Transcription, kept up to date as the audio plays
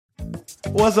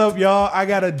What's up, y'all? I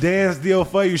got a dance deal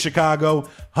for you, Chicago.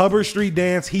 Hubbard Street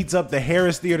Dance heats up the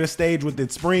Harris Theater stage with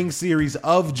its spring series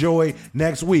of Joy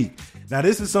next week. Now,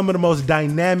 this is some of the most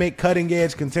dynamic,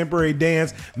 cutting-edge contemporary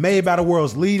dance made by the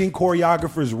world's leading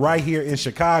choreographers right here in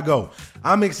Chicago.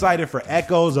 I'm excited for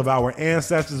echoes of our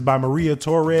ancestors by Maria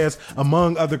Torres,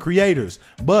 among other creators.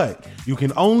 But you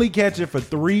can only catch it for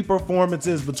 3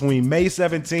 performances between May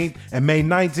 17th and May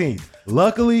 19th.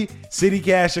 Luckily,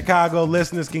 CityCast Chicago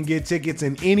listeners can get tickets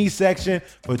in any section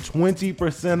for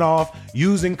 20% off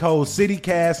using code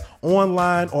CityCast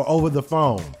online or over the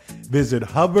phone. Visit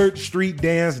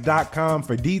hubbardstreetdance.com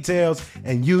for details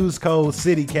and use code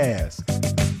CityCast.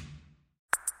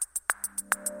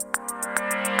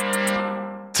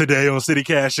 Today on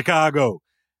CityCast Chicago,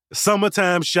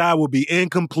 summertime shy will be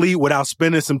incomplete without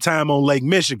spending some time on Lake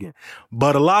Michigan.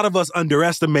 But a lot of us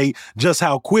underestimate just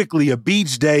how quickly a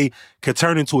beach day could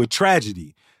turn into a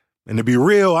tragedy. And to be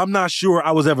real, I'm not sure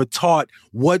I was ever taught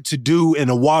what to do in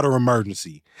a water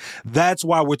emergency. That's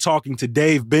why we're talking to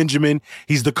Dave Benjamin.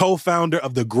 He's the co-founder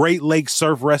of the Great Lakes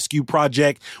Surf Rescue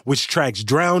Project, which tracks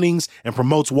drownings and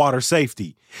promotes water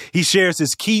safety. He shares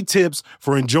his key tips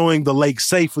for enjoying the lake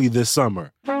safely this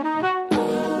summer.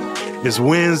 It's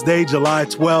Wednesday, July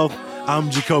 12th.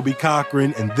 I'm Jacoby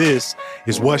Cochran, and this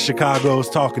is What Chicago's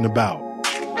Talking About.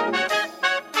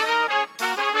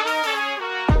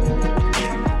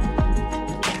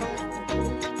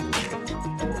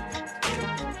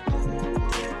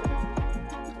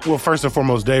 Well, first and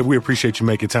foremost, Dave, we appreciate you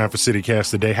making time for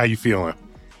CityCast today. How you feeling?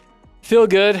 Feel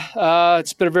good.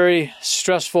 It's been a very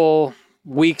stressful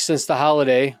week since the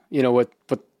holiday, with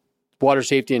water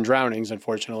safety and drownings,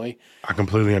 unfortunately. I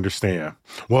completely understand.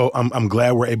 Well, I'm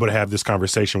glad we're able to have this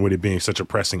conversation with it being such a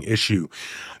pressing issue.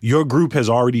 Your group has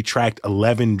already tracked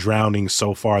 11 drownings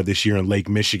so far this year in Lake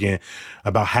Michigan,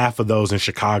 about half of those in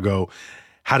Chicago.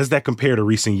 How does that compare to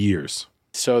recent years?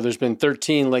 So there's been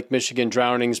 13 Lake Michigan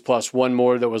drownings plus one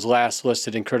more that was last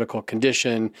listed in critical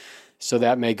condition. So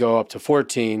that may go up to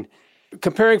 14.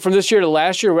 Comparing from this year to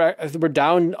last year, we're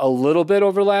down a little bit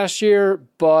over last year,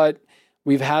 but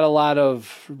we've had a lot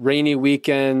of rainy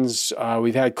weekends.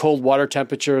 We've had cold water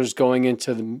temperatures going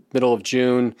into the middle of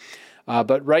June.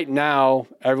 But right now,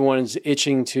 everyone's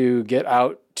itching to get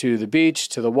out to the beach,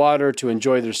 to the water, to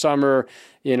enjoy their summer.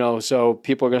 So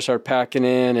people are going to start packing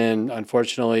in, and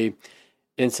unfortunately,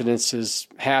 incidences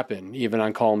happen even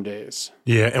on calm days.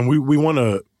 Yeah, and we want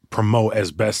to promote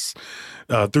as best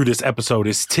through this episode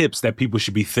is tips that people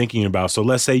should be thinking about. So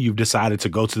let's say you've decided to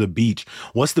go to the beach.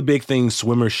 What's the big thing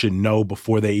swimmers should know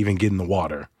before they even get in the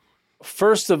water?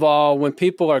 First of all, when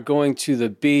people are going to the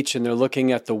beach and they're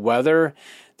looking at the weather,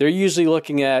 they're usually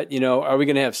looking at, are we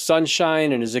going to have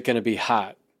sunshine and is it going to be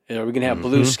hot? Are we going to have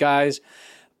blue skies?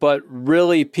 But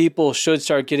really, people should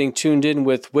start getting tuned in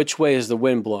with which way is the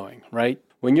wind blowing, right?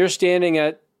 When you're standing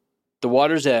at the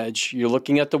water's edge, you're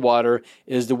looking at the water.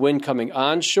 Is the wind coming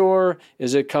onshore?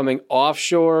 Is it coming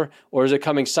offshore? Or is it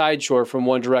coming sideshore from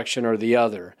one direction or the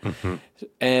other? Mm-hmm.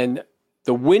 And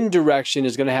the wind direction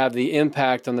is going to have the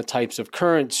impact on the types of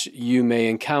currents you may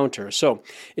encounter. So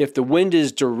if the wind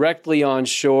is directly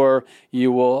onshore,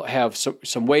 you will have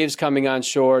some waves coming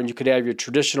onshore, and you could have your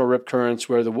traditional rip currents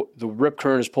where the rip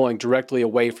current is pulling directly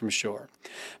away from shore.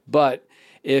 But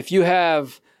if you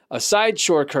have a side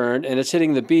shore current and it's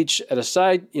hitting the beach at a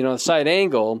side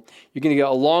angle, you're going to get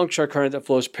a long shore current that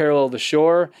flows parallel to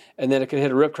shore, and then it can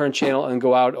hit a rip current channel and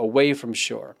go out away from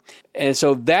shore. And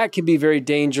so that can be very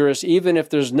dangerous, even if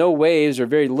there's no waves or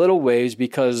very little waves,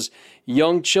 because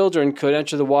young children could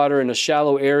enter the water in a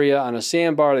shallow area on a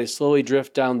sandbar. They slowly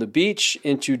drift down the beach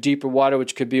into deeper water,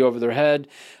 which could be over their head.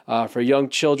 For young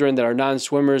children that are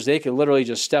non-swimmers, they could literally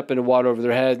just step into water over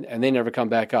their head and they never come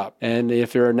back up. And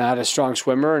if you're not a strong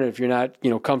swimmer and if you're not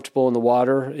comfortable in the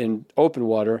water, in open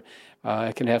water,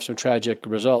 it can have some tragic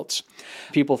results.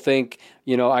 People think,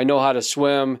 I know how to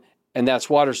swim, and that's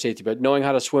water safety. But knowing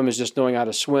how to swim is just knowing how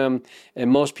to swim. And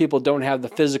most people don't have the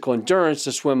physical endurance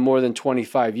to swim more than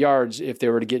 25 yards if they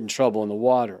were to get in trouble in the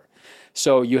water.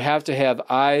 So you have to have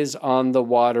eyes on the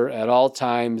water at all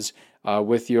times.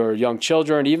 With your young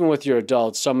children, even with your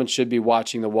adults, someone should be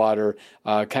watching the water,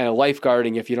 kind of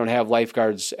lifeguarding if you don't have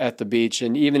lifeguards at the beach.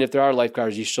 And even if there are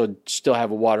lifeguards, you should still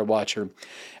have a water watcher.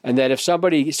 And that if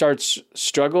somebody starts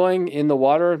struggling in the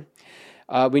water,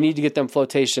 we need to get them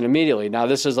flotation immediately. Now,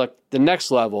 this is like the next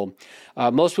level.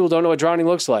 Most people don't know what drowning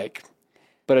looks like.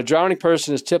 But a drowning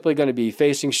person is typically going to be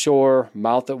facing shore,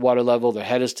 mouth at water level, their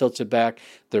head is tilted back,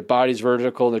 their body's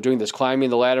vertical, and they're doing this climbing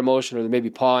the ladder motion, or they may be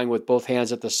pawing with both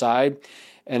hands at the side.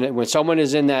 And when someone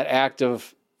is in that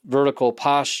active vertical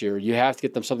posture, you have to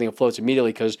get them something that floats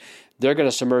immediately because they're going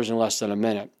to submerge in less than a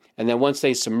minute. And then once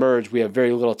they submerge, we have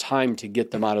very little time to get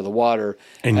them out of the water.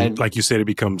 And like you said, it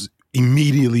becomes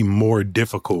immediately more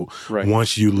difficult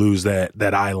once you lose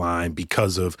that eye line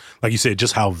because of, like you said,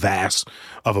 just how vast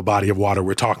of a body of water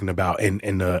we're talking about and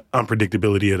the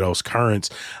unpredictability of those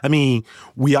currents. I mean,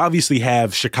 we obviously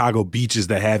have Chicago beaches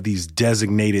that have these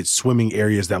designated swimming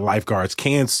areas that lifeguards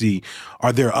can see.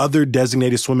 Are there other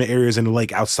designated swimming areas in the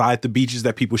lake outside the beaches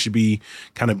that people should be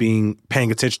kind of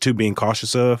paying attention to, being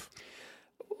cautious of?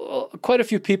 Quite a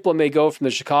few people may go from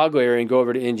the Chicago area and go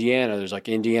over to Indiana. There's like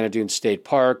Indiana Dunes State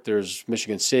Park. There's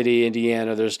Michigan City,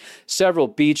 Indiana. There's several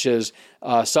beaches.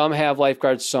 Some have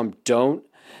lifeguards, some don't.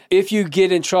 If you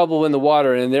get in trouble in the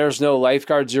water and there's no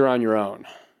lifeguards, you're on your own.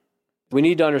 We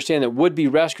need to understand that would-be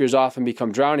rescuers often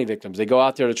become drowning victims. They go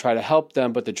out there to try to help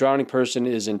them, but the drowning person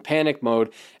is in panic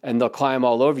mode and they'll climb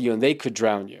all over you and they could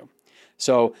drown you.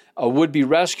 So a would-be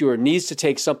rescuer needs to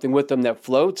take something with them that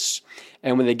floats.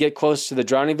 And when they get close to the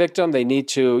drowning victim, they need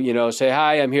to, say,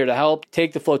 hi, I'm here to help.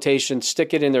 Take the flotation,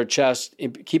 stick it in their chest,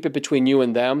 keep it between you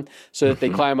and them so that they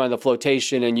climb on the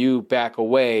flotation and you back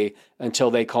away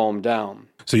until they calm down.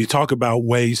 So you talk about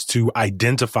ways to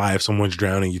identify if someone's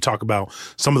drowning. You talk about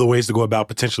some of the ways to go about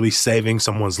potentially saving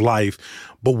someone's life.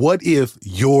 But what if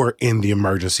you're in the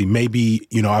emergency? Maybe,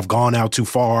 I've gone out too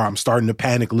far. I'm starting to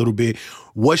panic a little bit.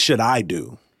 What should I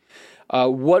do?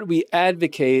 What we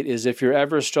advocate is if you're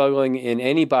ever struggling in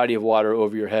any body of water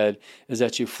over your head, is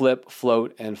that you flip,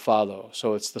 float, and follow.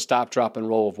 So it's the stop, drop, and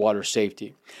roll of water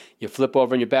safety. You flip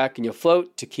over on your back and you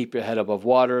float to keep your head above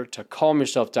water, to calm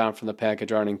yourself down from the panic of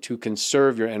drowning, to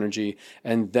conserve your energy,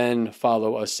 and then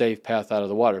follow a safe path out of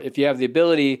the water. If you have the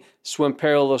ability, swim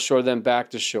parallel to shore, then back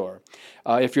to shore.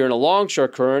 If you're in a longshore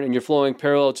current and you're flowing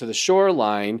parallel to the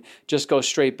shoreline, just go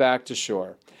straight back to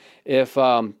shore.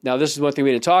 Now this is one thing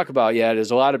we didn't talk about yet, is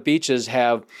a lot of beaches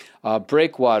have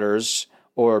breakwaters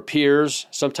or piers,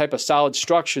 some type of solid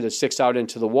structure that sticks out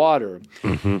into the water.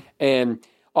 Mm-hmm. And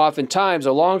oftentimes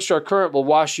a longshore current will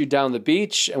wash you down the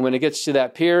beach, and when it gets to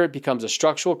that pier, it becomes a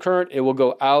structural current. It will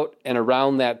go out and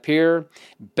around that pier.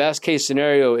 Best case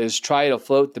scenario is try to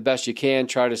float the best you can,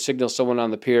 try to signal someone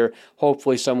on the pier.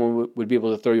 Hopefully someone would be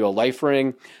able to throw you a life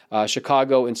ring.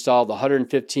 Chicago installed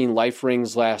 115 life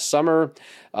rings last summer.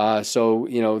 So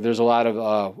there's a lot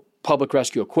of public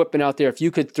rescue equipment out there. If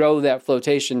you could throw that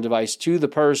flotation device to the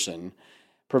person,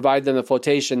 provide them the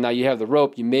flotation, now you have the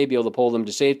rope, you may be able to pull them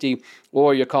to safety,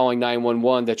 or you're calling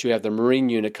 911 that you have the Marine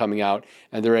unit coming out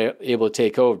and they're able to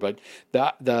take over.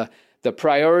 But the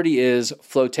priority is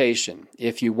flotation.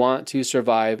 If you want to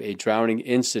survive a drowning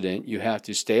incident, you have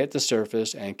to stay at the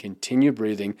surface and continue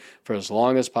breathing for as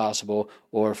long as possible,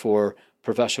 or for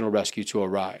professional rescue to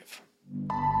arrive.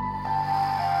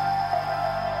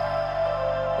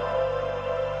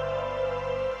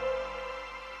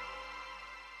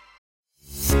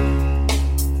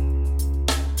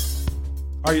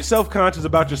 Are you self-conscious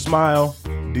about your smile?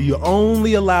 Do you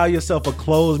only allow yourself a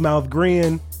closed-mouth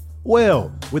grin?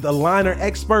 Well, with Aligner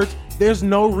Experts, there's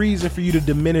no reason for you to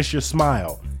diminish your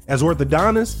smile. As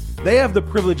orthodontists, they have the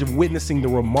privilege of witnessing the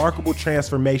remarkable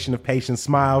transformation of patients'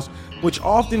 smiles, which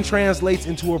often translates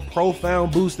into a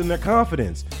profound boost in their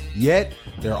confidence. Yet,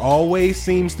 there always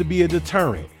seems to be a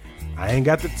deterrent. I ain't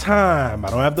got the time, I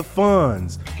don't have the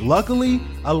funds. Luckily,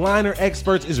 Aligner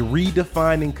Experts is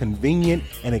redefining convenient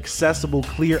and accessible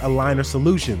clear aligner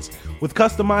solutions. With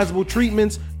customizable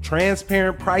treatments,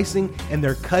 transparent pricing, and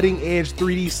their cutting-edge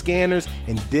 3D scanners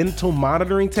and dental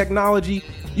monitoring technology,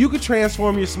 you can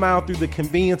transform your smile through the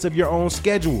convenience of your own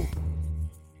schedule.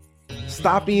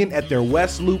 Stop in at their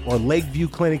West Loop or Lakeview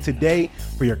clinic today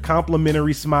for your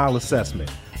complimentary smile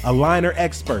assessment. Aligner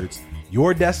Experts,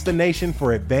 your destination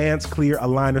for advanced clear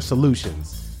aligner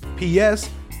solutions. P.S.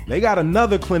 They got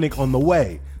another clinic on the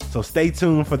way, so stay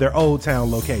tuned for their Old Town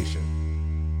location.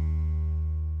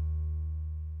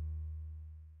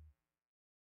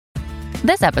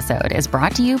 This episode is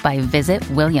brought to you by Visit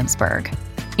Williamsburg.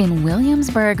 In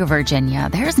Williamsburg, Virginia,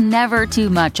 there's never too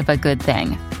much of a good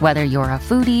thing. Whether you're a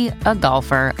foodie, a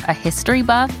golfer, a history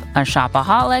buff, a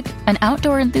shopaholic, an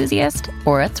outdoor enthusiast,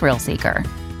 or a thrill seeker,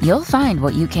 you'll find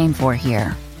what you came for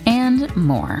here and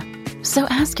more. So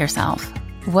ask yourself,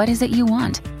 what is it you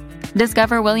want?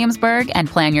 Discover Williamsburg and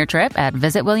plan your trip at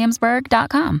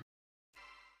visitwilliamsburg.com.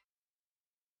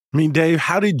 I mean, Dave,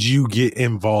 how did you get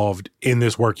involved in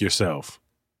this work yourself?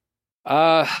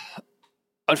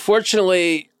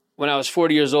 Unfortunately, when I was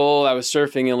 40 years old, I was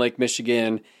surfing in Lake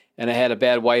Michigan, and I had a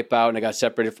bad wipeout, and I got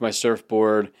separated from my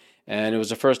surfboard. And it was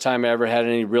the first time I ever had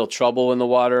any real trouble in the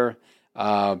water.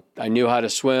 I knew how to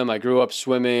swim. I grew up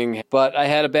swimming, but I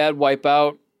had a bad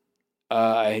wipeout.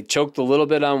 I choked a little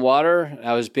bit on water.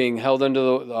 I was being held under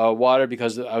the water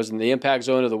because I was in the impact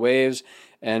zone of the waves,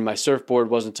 and my surfboard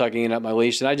wasn't tugging at my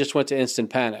leash, and I just went to instant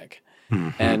panic.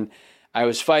 And I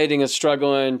was fighting and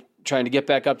struggling, trying to get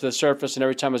back up to the surface, and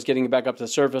every time I was getting back up to the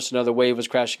surface, another wave was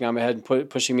crashing on my head and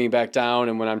pushing me back down.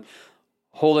 And when I'm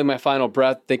holding my final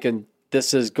breath, thinking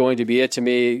this is going to be it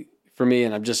for me,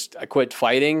 and I quit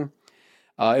fighting.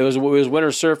 It was winter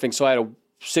surfing, so I had a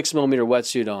 6mm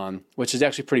wetsuit on, which is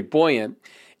actually pretty buoyant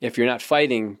if you're not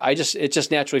fighting. It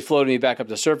just naturally floated me back up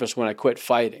to the surface when I quit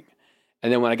fighting.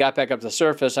 And then when I got back up to the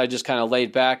surface, I just kind of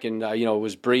laid back and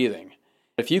was breathing.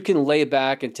 If you can lay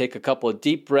back and take a couple of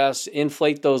deep breaths,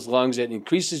 inflate those lungs, it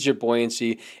increases your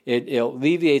buoyancy. It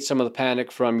alleviates some of the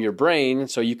panic from your brain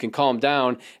so you can calm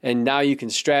down, and now you can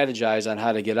strategize on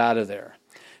how to get out of there.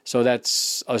 So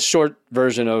that's a short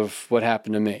version of what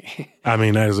happened to me. I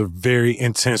mean, that is a very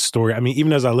intense story. I mean,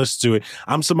 even as I listen to it,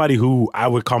 I'm somebody who I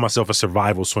would call myself a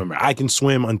survival swimmer. I can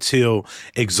swim until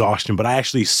exhaustion, but I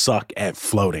actually suck at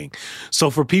floating. So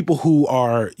for people who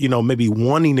are, maybe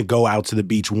wanting to go out to the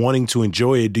beach, wanting to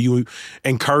enjoy it, do you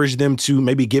encourage them to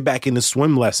maybe get back into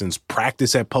swim lessons,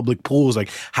 practice at public pools?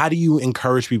 Like, how do you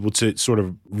encourage people to sort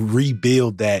of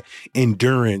rebuild that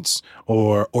endurance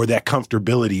or that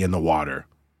comfortability in the water?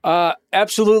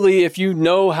 Absolutely. If you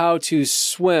know how to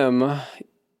swim,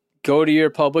 go to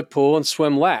your public pool and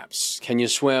swim laps. Can you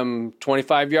swim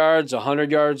 25 yards,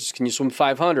 100 yards? Can you swim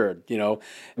 500?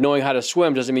 Knowing how to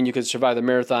swim doesn't mean you can survive the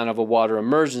marathon of a water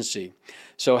emergency.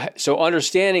 So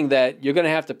understanding that you're going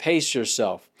to have to pace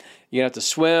yourself. You're going to have to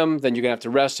swim, then you're going to have to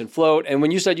rest and float. And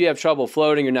when you said you have trouble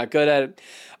floating, you're not good at it.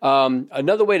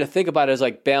 Another way to think about it is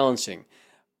like balancing.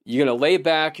 You're going to lay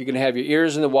back, you're going to have your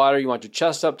ears in the water, you want your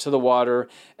chest up to the water,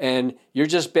 and you're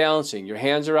just balancing. Your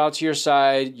hands are out to your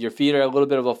side, your feet are a little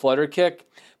bit of a flutter kick,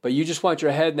 but you just want your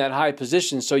head in that high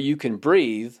position so you can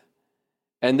breathe.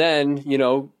 And then,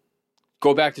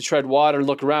 go back to tread water and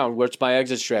look around. What's my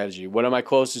exit strategy? What am I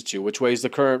closest to? Which way is the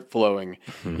current flowing?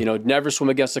 Never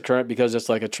swim against the current because it's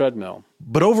like a treadmill.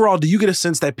 But overall, do you get a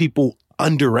sense that people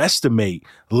underestimate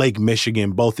Lake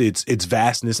Michigan, both its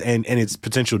vastness and its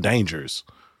potential dangers?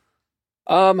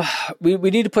 We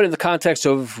need to put it in the context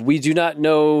of we do not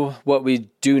know what we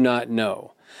do not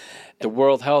know. The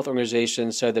World Health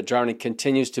Organization said that drowning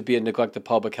continues to be a neglected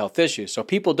public health issue. So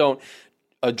people don't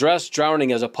address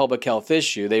drowning as a public health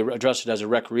issue. They address it as a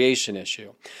recreation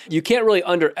issue. You can't really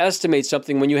underestimate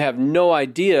something when you have no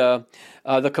idea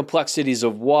the complexities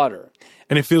of water.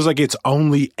 And it feels like it's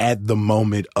only at the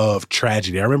moment of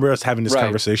tragedy. I remember us having this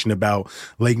conversation about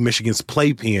Lake Michigan's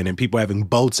playpen and people having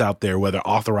boats out there, whether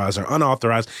authorized or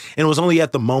unauthorized. And it was only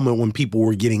at the moment when people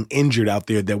were getting injured out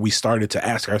there that we started to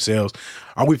ask ourselves,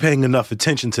 are we paying enough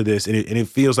attention to this? And it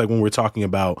feels like when we're talking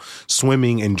about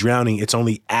swimming and drowning, it's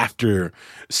only after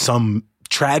some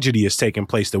tragedy has taken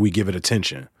place that we give it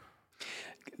attention.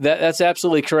 That's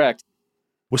absolutely correct.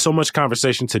 With so much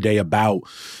conversation today about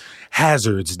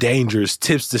hazards, dangers,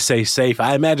 tips to stay safe,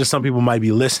 I imagine some people might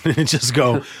be listening and just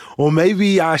go, well,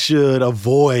 maybe I should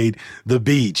avoid the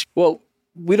beach. Well,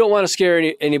 we don't want to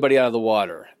scare anybody out of the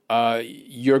water.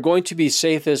 You're going to be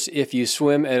safest if you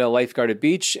swim at a lifeguarded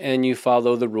beach and you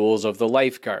follow the rules of the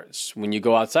lifeguards. When you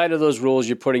go outside of those rules,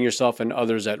 you're putting yourself and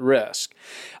others at risk.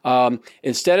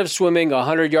 Instead of swimming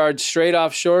 100 yards straight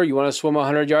offshore, you want to swim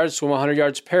 100 yards, swim 100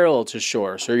 yards parallel to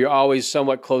shore. So you're always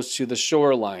somewhat close to the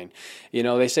shoreline.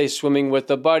 They say swimming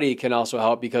with a buddy can also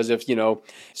help because if,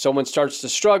 someone starts to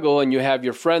struggle and you have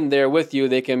your friend there with you,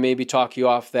 they can maybe talk you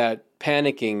off that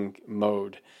panicking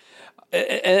mode.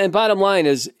 And bottom line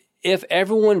is, if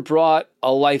everyone brought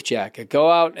a life jacket, go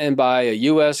out and buy a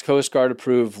U.S. Coast Guard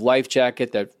approved life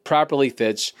jacket that properly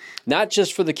fits, not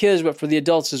just for the kids, but for the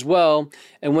adults as well.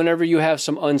 And whenever you have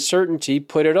some uncertainty,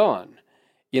 put it on.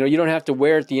 You don't have to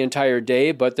wear it the entire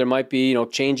day, but there might be,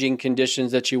 changing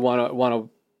conditions that you want to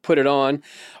put it on.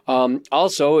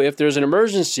 Also, if there's an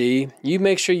emergency, you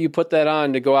make sure you put that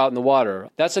on to go out in the water.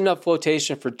 That's enough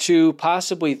flotation for 2,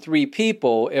 possibly 3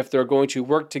 people if they're going to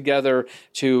work together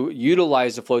to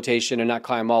utilize the flotation and not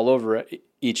climb all over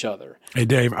each other. Hey,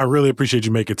 Dave, I really appreciate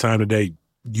you making time today.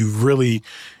 You really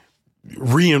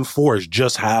reinforce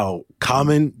just how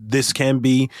common this can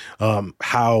be,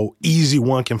 how easy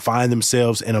one can find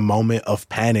themselves in a moment of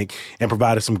panic, and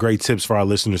provided some great tips for our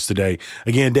listeners today.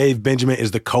 Again, Dave Benjamin is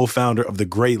the co-founder of the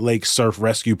Great Lakes Surf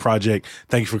Rescue Project.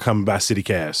 Thank you for coming by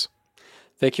CityCast.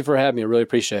 Thank you for having me. I really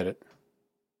appreciate it.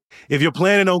 If you're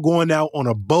planning on going out on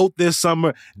a boat this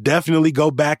summer, definitely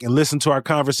go back and listen to our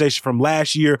conversation from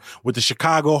last year with the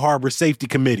Chicago Harbor Safety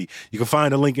Committee. You can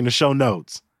find a link in the show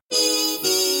notes.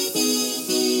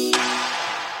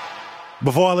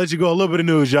 Before I let you go, a little bit of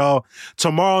news, y'all.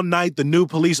 Tomorrow night, the new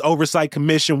Police Oversight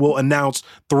Commission will announce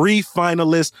 3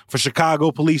 finalists for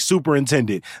Chicago Police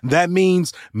Superintendent. That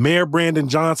means Mayor Brandon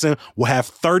Johnson will have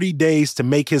 30 days to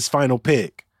make his final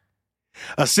pick.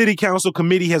 A city council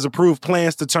committee has approved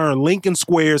plans to turn Lincoln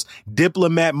Square's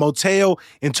Diplomat Motel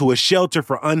into a shelter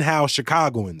for unhoused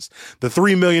Chicagoans. The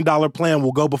 $3 million plan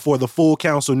will go before the full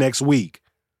council next week.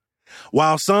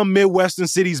 While some Midwestern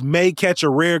cities may catch a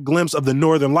rare glimpse of the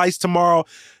Northern Lights tomorrow,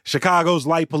 Chicago's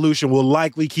light pollution will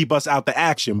likely keep us out the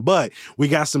action. But we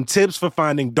got some tips for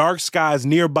finding dark skies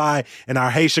nearby in our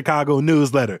Hey Chicago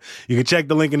newsletter. You can check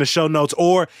the link in the show notes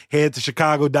or head to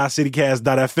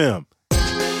chicago.citycast.fm.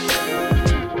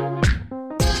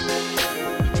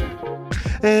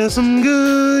 And some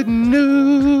good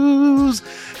news.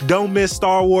 Don't miss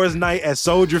Star Wars Night at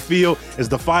Soldier Field as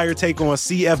the Fire take on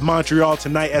CF Montreal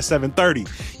tonight at 7:30.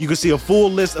 You can see a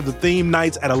full list of the theme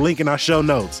nights at a link in our show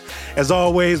notes. As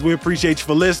always, we appreciate you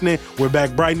for listening. We're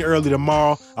back bright and early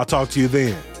tomorrow. I'll talk to you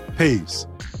then. Peace.